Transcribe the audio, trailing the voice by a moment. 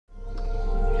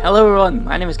Hello everyone,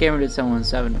 my name is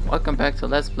GamerDude717. Welcome back to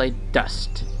Let's Play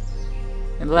Dust.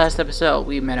 In the last episode,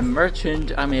 we met a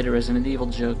merchant, I made a Resident Evil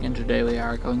joke, and today we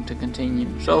are going to continue.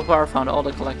 So far, found all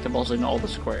the collectibles in all the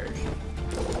squares.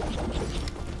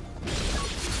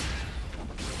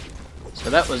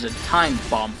 So that was a timed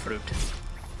bomb fruit.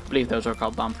 I believe those are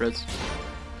called bomb fruits.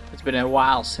 It's been a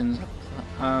while since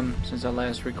I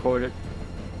last recorded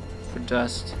for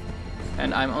Dust.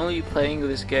 And I'm only playing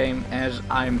this game as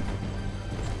I'm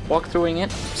walkthroughing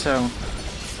it, so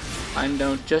I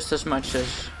know just as much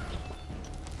as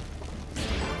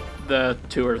the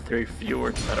 2 or 3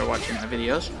 viewers that are watching my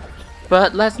videos.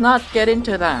 But let's not get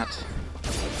into that.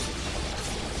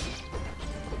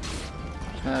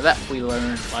 That we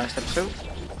learned last episode.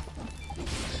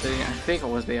 See, I think it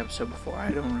was the episode before,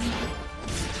 I don't remember.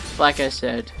 Like I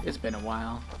said, it's been a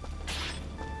while.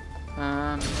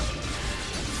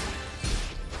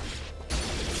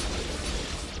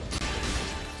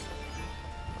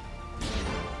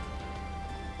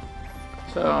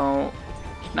 So,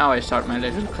 now I start my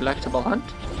little collectible hunt.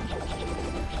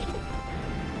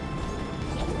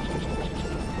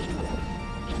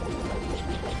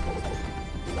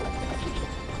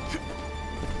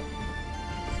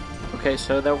 Okay,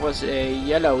 so there was a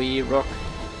yellowish rock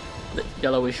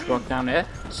down there.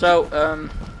 So,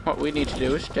 what we need to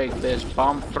do is take this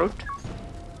bomb fruit.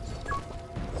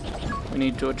 We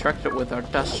need to attract it with our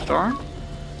dust storm,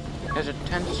 as it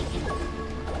tends.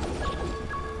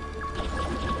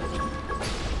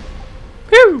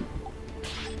 Pew!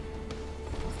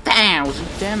 Damn, was some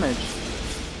damage.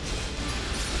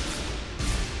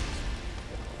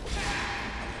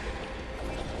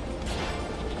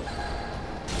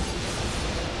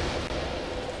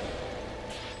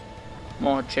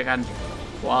 More chicken.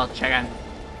 Wild chicken.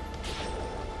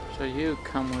 So you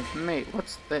come with me.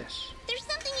 What's this? There's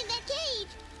something in that cage!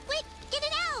 Quick, get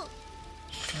it out!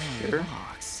 Sure.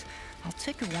 Box. I'll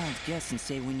take a wild guess and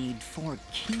say we need 4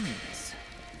 keys.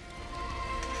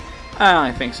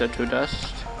 I think so too,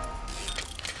 Dust.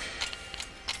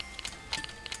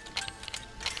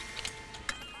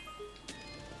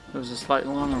 It was a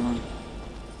slightly longer one.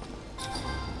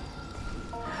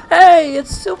 Hey,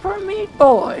 it's Super Meat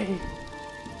Boy!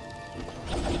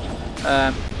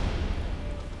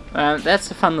 That's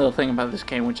the fun little thing about this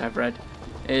game, which I've read,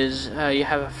 is you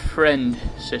have a friend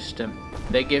system.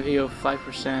 They give you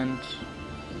 5%.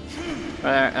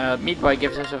 Meat Boy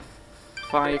gives us a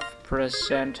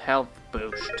 5% health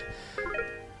boost.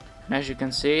 And as you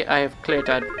can see, I have cleared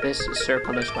out this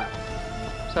circle as well.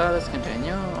 So let's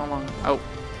continue along. Oh,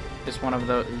 it's one of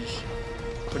those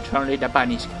which only the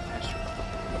bunnies can pass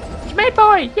through. It's Meat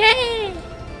Boy! Yay!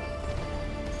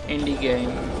 Indie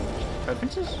game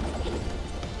preferences?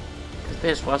 Because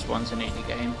this was once an indie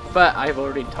game, but I've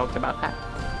already talked about that.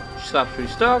 Stop through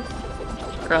stock.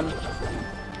 Run.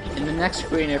 In the next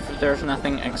screen, if there's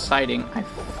nothing exciting, I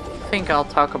think I'll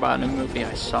talk about a movie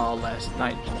I saw last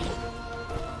night.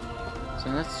 So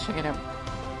let's check it out.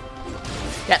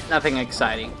 Yeah, nothing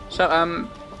exciting. So,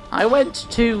 I went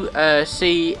to,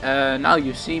 see, Now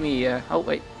You See Me, oh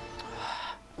wait.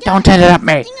 Don't interrupt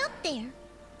me! Up there.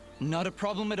 Not a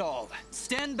problem at all.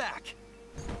 Stand back.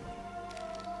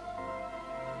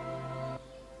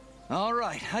 All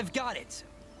right, I've got it.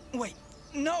 Wait,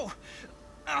 no.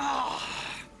 Ah.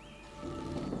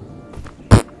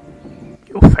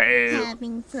 You failed.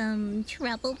 Having some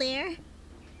trouble there?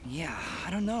 Yeah,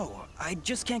 I don't know. I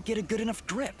just can't get a good enough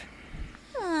grip.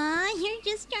 Aw, you're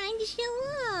just trying to show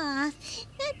off.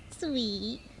 That's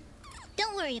sweet.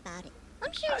 Don't worry about it.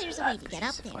 I'm sure there's a way to get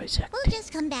up there. We'll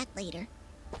just come back later.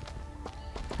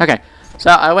 Okay,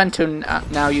 so I went to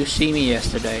Now You See Me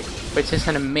yesterday, which is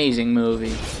an amazing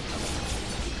movie.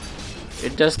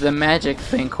 It does the magic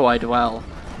thing quite well.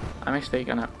 I'm actually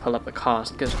gonna pull up the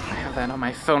cost because I have that on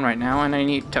my phone right now and I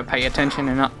need to pay attention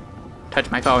and not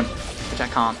touch my phone, which I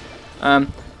can't.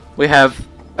 We have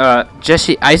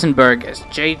Jesse Eisenberg as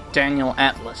J. Daniel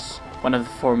Atlas, one of the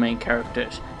 4 main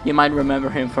characters. You might remember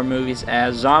him from movies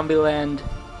as Zombieland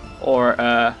or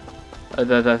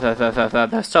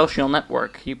the Social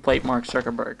Network. He played Mark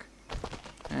Zuckerberg.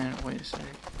 And wait a sec.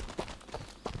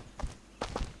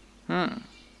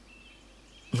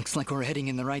 Looks like we're heading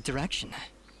in the right direction.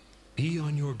 Be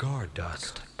on your guard,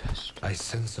 Dust. I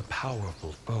sense a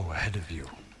powerful foe ahead of you.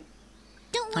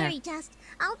 Don't worry, Dust.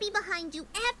 I'll be behind you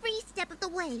every step of the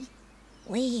way.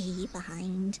 Way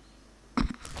behind.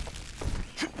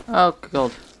 Oh,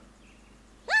 God.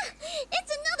 Ah,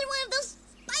 it's another one of those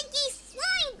spiky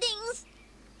slime things!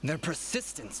 They're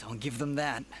persistent, I'll give them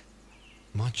that.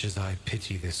 Much as I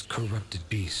pity this corrupted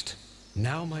beast,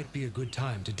 now might be a good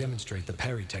time to demonstrate the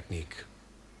parry technique.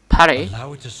 Parry?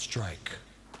 Allow it to strike.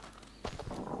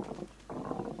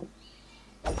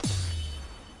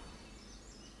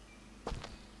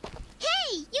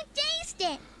 Hey, you dazed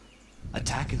it!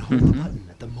 Attack and hold the button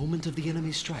at the moment of the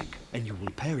enemy's strike, and you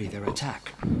will parry their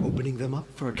attack, opening them up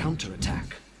for a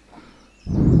counterattack.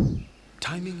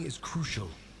 Timing is crucial,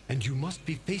 and you must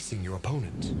be facing your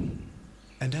opponent.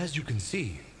 And as you can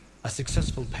see, a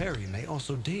successful parry may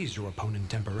also daze your opponent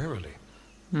temporarily.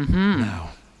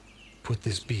 Now, put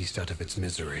this beast out of its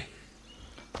misery.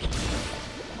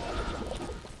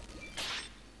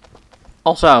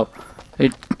 Also,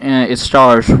 it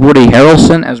stars Woody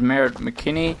Harrelson as Merritt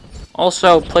McKinney.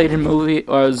 Also played in movie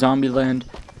Zombieland.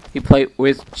 He played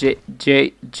with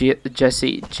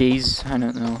Jesse G's. I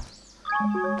don't know.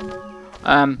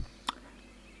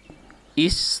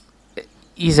 Isa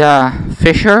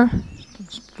Fisher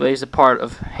plays the part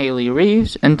of Haley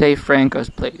Reeves, and Dave Franco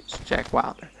plays Jack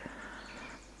Wilder.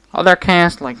 Other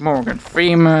cast like Morgan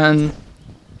Freeman,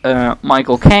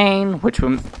 Michael Caine, which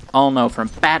we all know from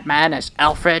Batman as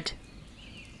Alfred.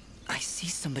 I see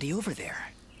somebody over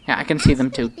there. Yeah, I can see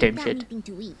them too, dipshit.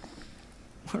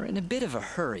 We're in a bit of a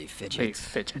hurry, Fidget. Hey,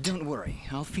 Fidget. Don't worry,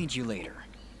 I'll feed you later.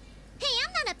 Hey,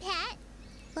 I'm not a pet.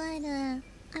 But,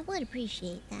 I would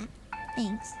appreciate that.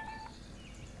 Thanks.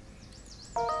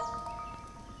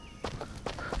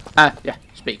 Yeah,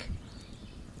 speak.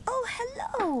 Oh,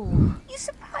 hello. You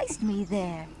surprised me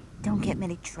there. Don't get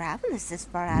many travelers this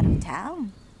far out of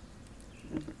town.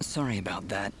 Sorry about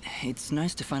that. It's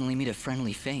nice to finally meet a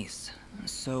friendly face.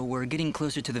 So we're getting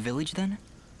closer to the village then?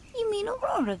 You mean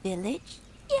Aurora Village?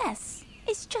 Yes.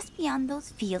 It's just beyond those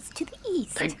fields to the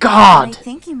east. Thank God! I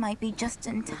think you might be just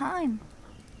in time.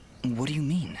 What do you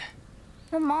mean?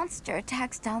 The monster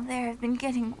attacks down there have been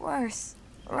getting worse.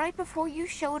 Right before you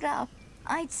showed up,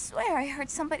 I'd swear I heard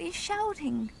somebody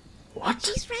shouting. What?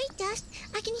 She's right, Dust.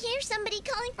 I can hear somebody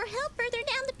calling for help further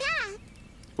down the path.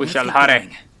 We Let's shall get hurry.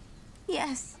 going.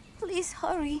 Yes, please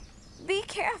hurry. Be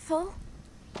careful.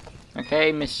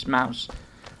 Okay, Miss Mouse.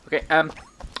 Okay,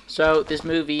 so this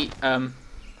movie,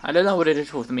 I don't know what it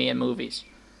is with me and movies,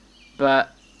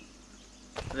 but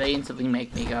they instantly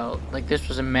make me go, like, this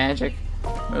was a magic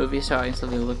movie, so I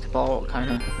instantly looked up all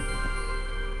kind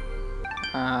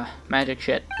of, magic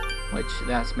shit, which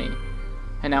that's me.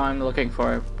 And now I'm looking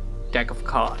for a deck of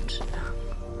cards.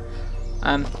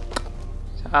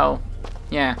 So,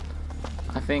 yeah,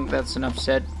 I think that's enough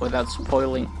said without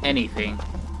spoiling anything,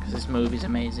 because this movie's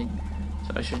amazing.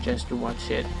 So I should just watch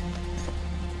it.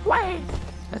 Wait!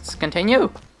 Let's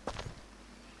continue!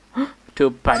 To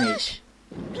punish.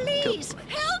 Please,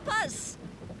 help us!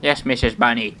 Yes, Mrs.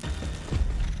 Bunny.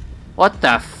 What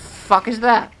the fuck is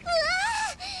that?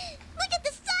 Ah! Look at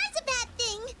the size of that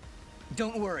thing!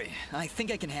 Don't worry, I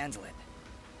think I can handle it.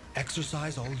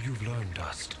 Exercise all you've learned,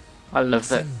 Dust. I love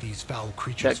that. Send these foul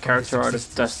creatures That from this character artist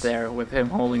existence. does there with him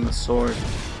holding the sword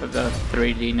with the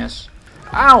 3D-ness.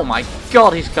 Ow my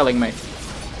god, he's killing me.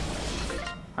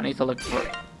 I need to look for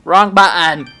it. Wrong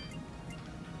button!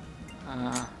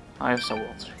 I have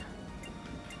swords.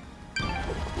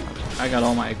 I got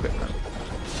all my equipment.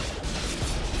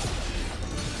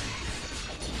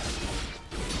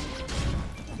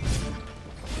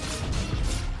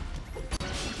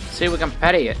 See if we can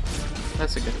parry it.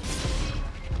 That's a good.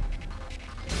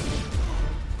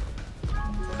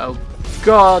 Oh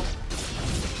god!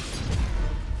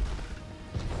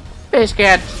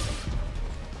 Biscuit!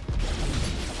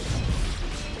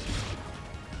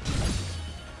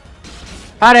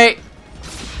 Parry!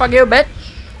 Fuck you, bitch!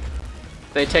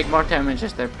 They take more damage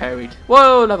as they're parried.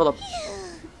 Whoa, level up.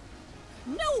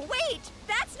 No, wait!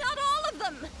 That's not all of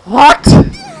them! What?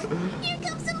 Here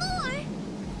comes some more!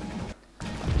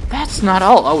 That's not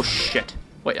all. Oh shit.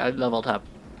 Wait, I leveled up.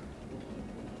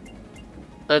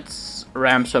 Let's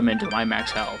ram some into my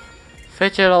max health.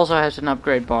 Fidget also has an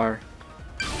upgrade bar,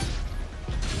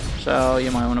 so you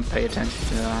might want to pay attention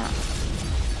to that.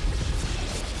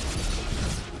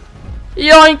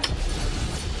 Yoink!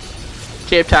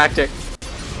 Cheap tactic.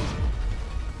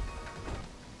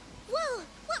 Whoa,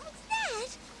 what was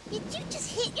that? Did you just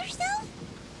hit yourself?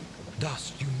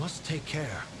 Dust, you must take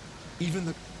care. Even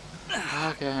the...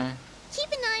 Okay.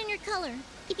 Keep an eye on your color.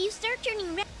 If you start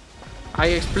turning red... I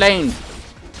explained.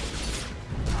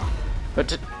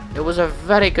 But it was a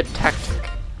very good tactic.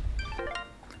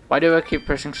 Why do I keep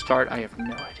pressing start? I have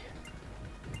no idea.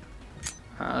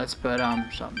 Let's put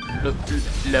some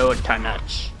low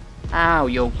tonnage. Ow,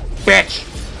 you bitch!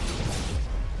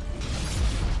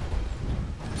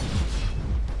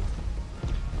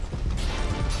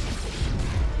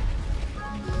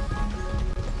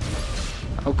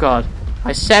 Oh god,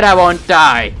 I said I won't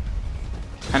die,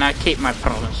 and I keep my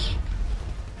promise.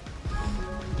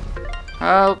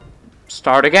 Oh,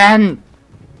 start again.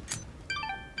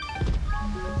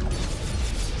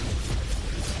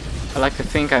 I like to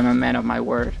think I'm a man of my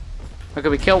word. Okay,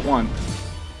 we killed one.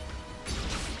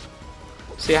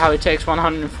 See how it takes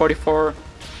 144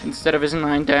 instead of his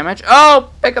 9 damage?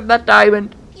 Oh! Pick up that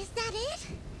diamond! Is that it?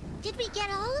 Did we get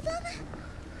all of them?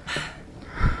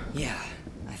 Yeah,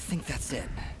 I think that's it.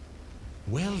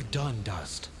 Well done,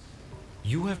 Dust.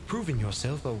 You have proven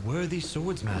yourself a worthy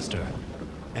swordsmaster,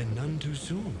 and none too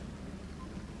soon.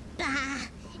 Bah!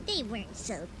 They weren't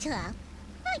so tough.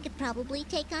 I could probably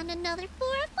take on another 4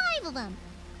 or 5 of them.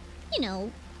 You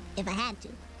know, if I had to.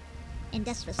 And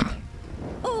Dust was there.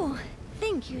 Oh,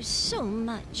 thank you so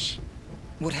much.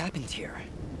 What happened here?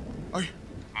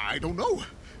 I don't know.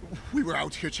 We were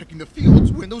out here checking the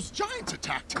fields when those giants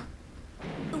attacked.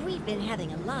 We've been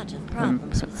having a lot of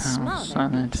problems with smaller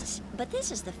silent. beasts, but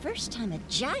this is the first time a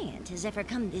giant has ever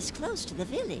come this close to the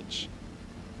village.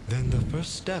 Then the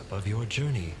first step of your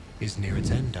journey is near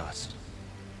its end, Dust.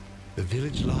 The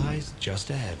village lies just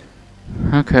ahead.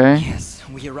 Okay. Yes,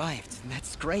 we arrived.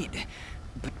 That's great.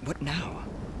 But what now?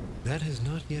 That has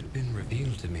not yet been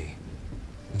revealed to me.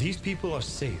 These people are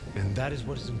safe, and that is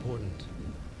what is important.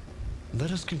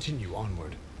 Let us continue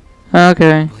onward.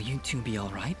 Okay. Will you two be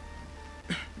alright?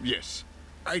 Yes,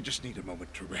 I just need a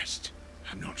moment to rest.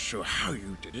 I'm not sure how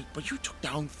you did it, but you took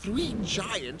down 3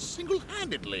 giants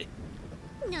single-handedly.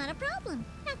 Not a problem.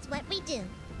 That's what we do.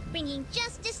 Bringing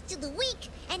justice to the weak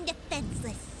and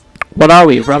defenseless. What are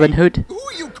we, Robin Hood? Who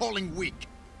are you calling weak?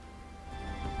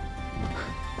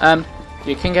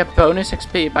 You can get bonus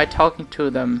XP by talking to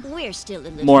them We're still a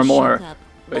little more and more, shook up,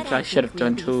 which but I should have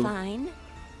done think we'll be too. fine.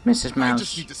 Mrs. I just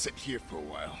Mouse. need to sit here for a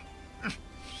while.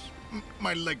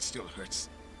 My leg still hurts.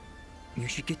 You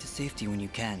should get to safety when you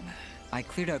can. I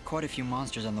cleared out quite a few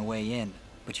monsters on the way in,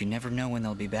 but you never know when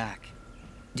they'll be back.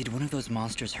 Did one of those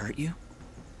monsters hurt you?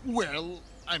 Well,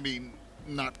 I mean,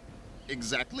 not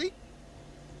exactly.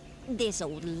 This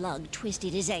old lug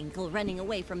twisted his ankle running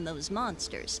away from those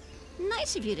monsters.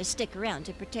 Nice of you to stick around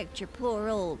to protect your poor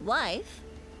old wife.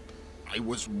 I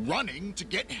was running to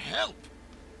get help.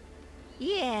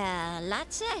 Yeah,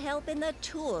 lots of help in the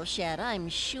tool shed, I'm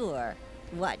sure.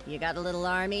 What, you got a little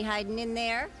army hiding in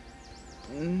there?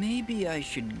 Maybe I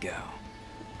should go.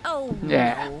 Oh,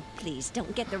 Yeah. no, please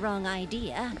don't get the wrong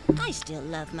idea. I still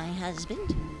love my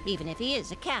husband, even if he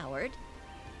is a coward.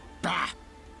 Bah!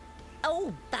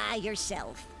 Oh, by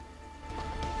yourself.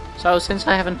 So, since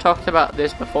I haven't talked about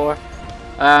this before,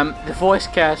 the voice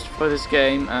cast for this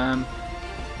game, I'm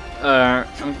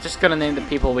just gonna name the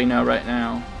people we know right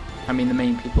now. I mean, the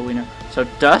main people we know. So,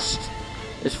 Dust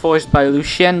is voiced by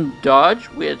Lucien Dodge,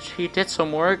 which he did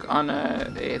some work on,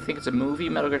 I think it's a movie,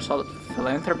 Metal Gear Solid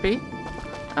Philanthropy.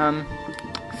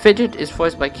 Fidget is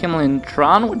voiced by Kimlin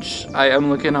Tron, which I am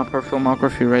looking up her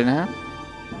filmography right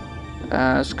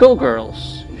now.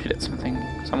 Schoolgirls, she did something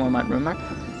someone might remember.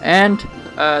 And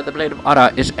the Blade of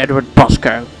Ara is Edward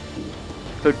Bosco,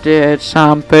 who did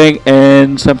something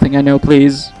in Something I Know,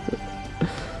 Please.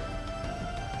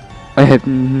 I have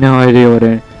no idea what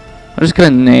it is. I'm just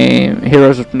gonna name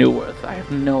Heroes of Newerth. I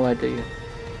have no idea.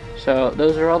 So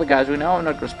those are all the guys we know. I'm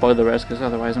not gonna spoil the rest because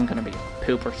otherwise I'm gonna be a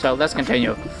pooper. So let's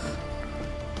continue.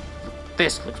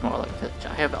 This looks more like a village.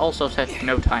 I have also set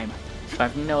no time, so I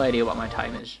have no idea what my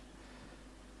time is.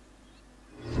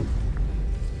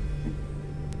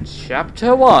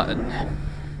 Chapter 1.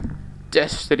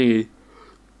 Destiny.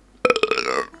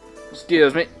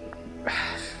 Excuse me.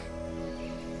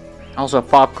 Also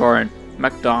popcorn,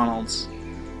 McDonald's,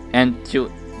 and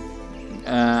two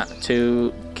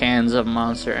cans of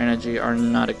Monster Energy are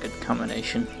not a good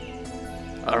combination.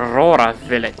 Aurora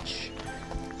Village.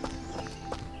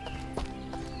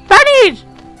 Bunnies!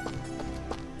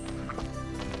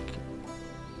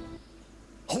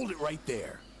 Hold it right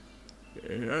there.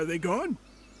 Are they gone?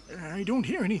 I don't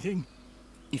hear anything.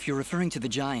 If you're referring to the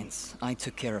giants, I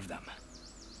took care of them.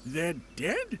 They're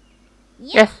dead?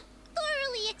 Yes.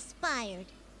 Thoroughly expired.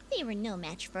 They were no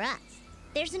match for us.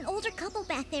 There's an older couple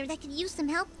back there that could use some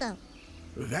help, though.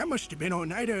 That must have been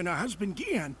Oneida and her husband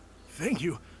Gian. Thank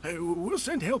you. We'll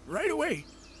send help right away.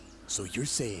 So you're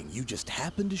saying you just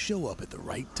happened to show up at the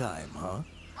right time, huh?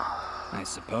 I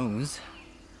suppose.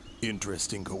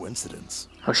 Interesting coincidence.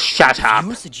 Oh, shut up.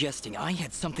 You're suggesting I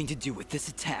had something to do with this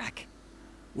attack?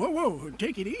 Whoa,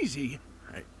 take it easy.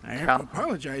 I have to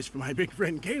apologize for my big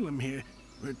friend Caleb here.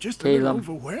 We're just a Caleb. little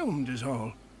overwhelmed is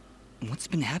all. What's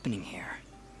been happening here?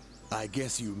 I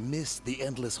guess you missed the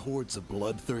endless hordes of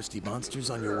bloodthirsty monsters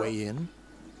on your way in?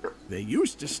 They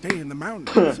used to stay in the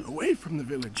mountains, away from the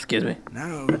village. Excuse me.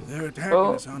 Now they're attacking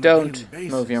Oh, us on a daily don't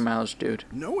basis. move your mouse, dude.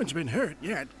 No one's been hurt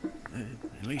yet.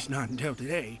 At least not until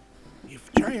today.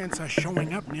 If giants are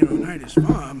showing up near Oneida's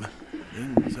farm,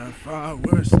 things are far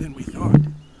worse than we thought.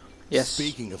 Yes.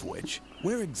 Speaking of which,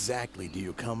 where exactly do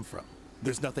you come from?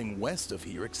 There's nothing west of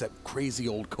here except crazy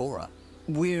old Cora.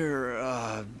 We're,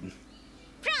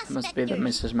 Must be the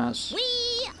Mrs. Mouse.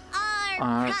 We are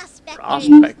prospectors.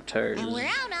 Prospectors. And we're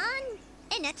out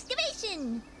on an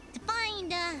excavation to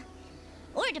find,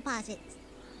 ore deposits.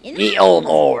 In the old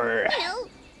mountains. ore. You know,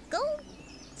 gold,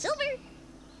 silver,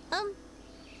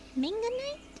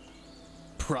 manganite.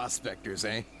 Prospectors,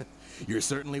 eh? You're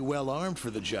certainly well armed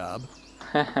for the job.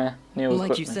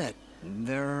 like you said,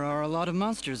 there are a lot of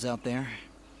monsters out there.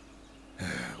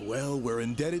 Well, we're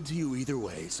indebted to you either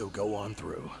way, so go on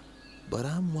through. But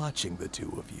I'm watching the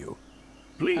two of you.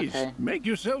 Please, make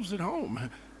yourselves at home.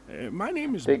 My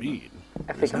name is Big- Bean.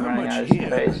 I think I'm Not running much out of here.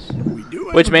 space. We do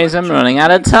have Which a means I'm bunch running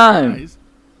out of time. supplies.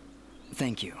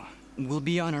 Thank you. We'll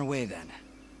be on our way then.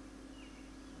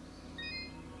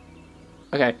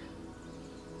 Okay.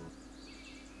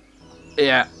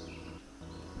 Yeah.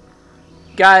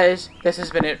 Guys, this has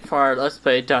been it for Let's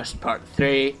Play Dust Part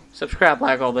 3. Subscribe,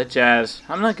 like, all that jazz.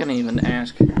 I'm not gonna even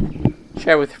ask.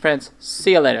 Share with your friends.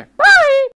 See you later. Bye!